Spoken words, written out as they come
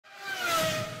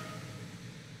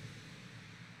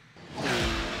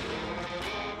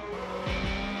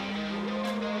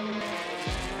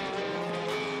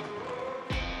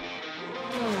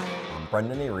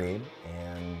Brendan Iribe,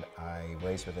 and I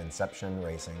race with Inception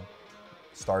Racing.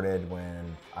 Started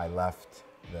when I left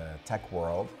the tech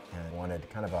world and wanted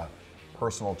kind of a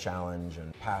personal challenge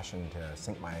and passion to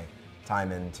sink my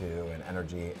time into and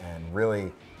energy, and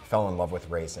really fell in love with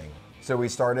racing. So we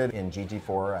started in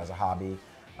GT4 as a hobby,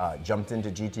 jumped into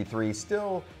GT3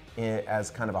 still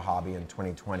as kind of a hobby in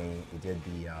 2020. We did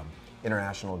the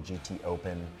International GT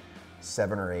Open,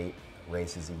 7 or 8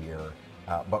 races a year,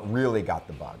 but really got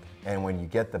the bug. And when you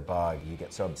get the bug, you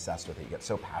get so obsessed with it, you get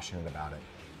so passionate about it,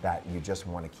 that you just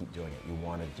want to keep doing it. You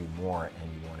want to do more,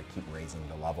 and you want to keep raising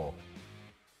the level.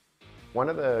 One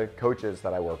of the coaches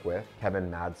that I work with, Kevin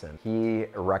Madsen, he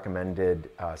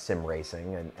recommended sim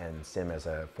racing and sim as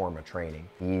a form of training.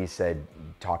 He said,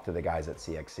 talk to the guys at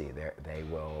CXC. They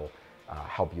will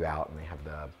help you out, and they have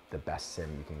the best sim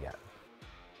you can get.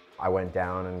 I went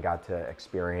down and got to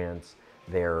experience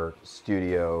their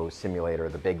studio simulator,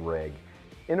 the big rig.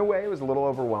 In a way, it was a little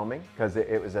overwhelming because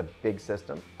it was a big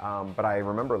system, but I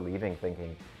remember leaving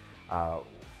thinking,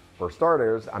 for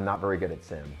starters, I'm not very good at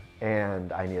sim,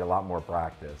 and I need a lot more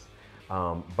practice.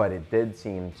 But it did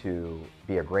seem to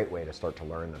be a great way to start to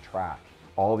learn the track.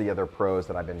 All the other pros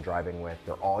that I've been driving with,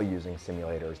 they're all using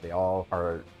simulators. They all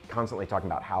are constantly talking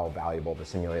about how valuable the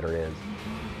simulator is.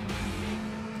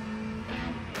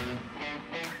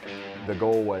 The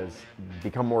goal was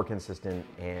become more consistent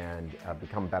and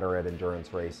become better at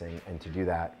endurance racing, and to do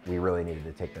that, we really needed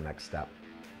to take the next step.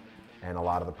 And a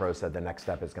lot of the pros said the next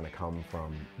step is going to come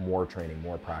from more training,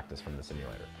 more practice from the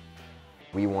simulator.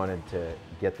 We wanted to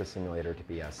get the simulator to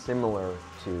be as similar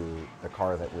to the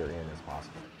car that we're in as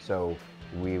possible. So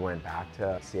we went back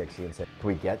to CXC and said, can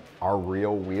we get our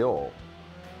real wheel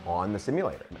on the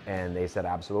simulator? And they said,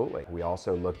 absolutely. We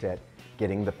also looked at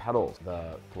getting the pedals,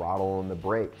 the throttle and the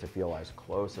brake to feel as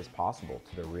close as possible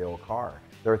to the real car.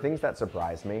 There are things that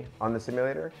surprised me on the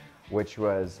simulator, which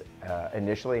was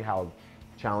initially how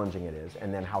challenging it is,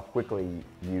 and then how quickly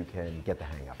you can get the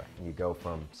hang of it. You go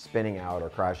from spinning out or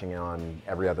crashing on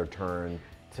every other turn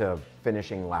to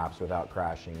finishing laps without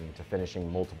crashing, to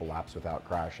finishing multiple laps without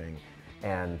crashing.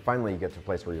 And finally you get to a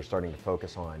place where you're starting to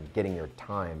focus on getting your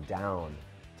time down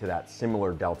to that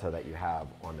similar delta that you have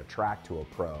on the track to a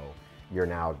pro. You're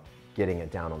now getting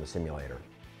it down on the simulator.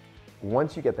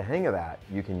 Once you get the hang of that,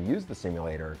 you can use the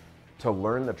simulator to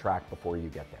learn the track before you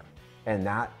get there. And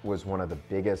that was one of the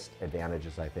biggest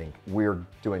advantages, I think. We're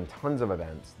doing tons of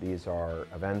events. These are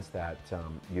events that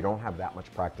you don't have that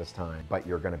much practice time, but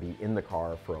you're gonna be in the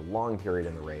car for a long period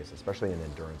in the race, especially in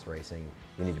endurance racing.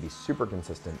 You need to be super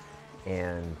consistent,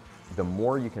 and the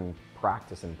more you can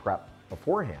practice and prep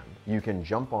beforehand, you can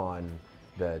jump on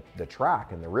the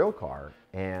track in the real car,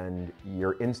 and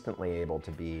you're instantly able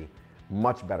to be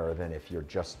much better than if you're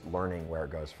just learning where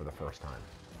it goes for the first time.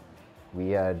 We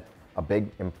had a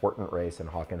big important race in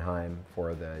Hockenheim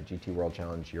for the GT World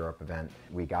Challenge Europe event.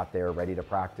 We got there ready to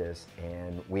practice,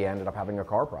 and we ended up having a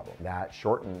car problem. That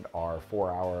shortened our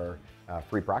 4-hour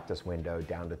free practice window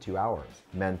down to 2 hours.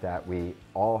 Meant that we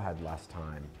all had less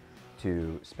time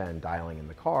to spend dialing in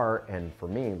the car, and for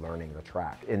me, learning the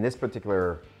track. In this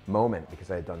particular moment, because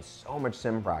I had done so much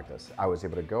sim practice, I was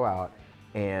able to go out,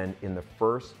 and in the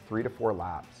first 3 to 4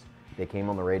 laps, they came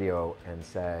on the radio and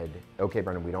said, okay,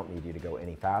 Brendan, we don't need you to go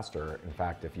any faster. In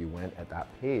fact, if you went at that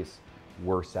pace,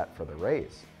 we're set for the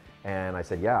race. And I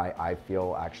said, yeah, I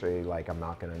feel actually like I'm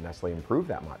not gonna necessarily improve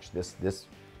that much. This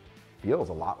feels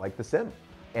a lot like the sim.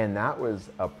 And that was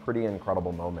a pretty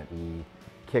incredible moment. We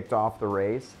kicked off the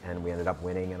race, and we ended up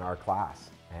winning in our class.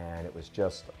 And it was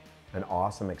just an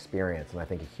awesome experience, and I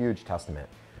think a huge testament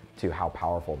to how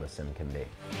powerful the sim can be.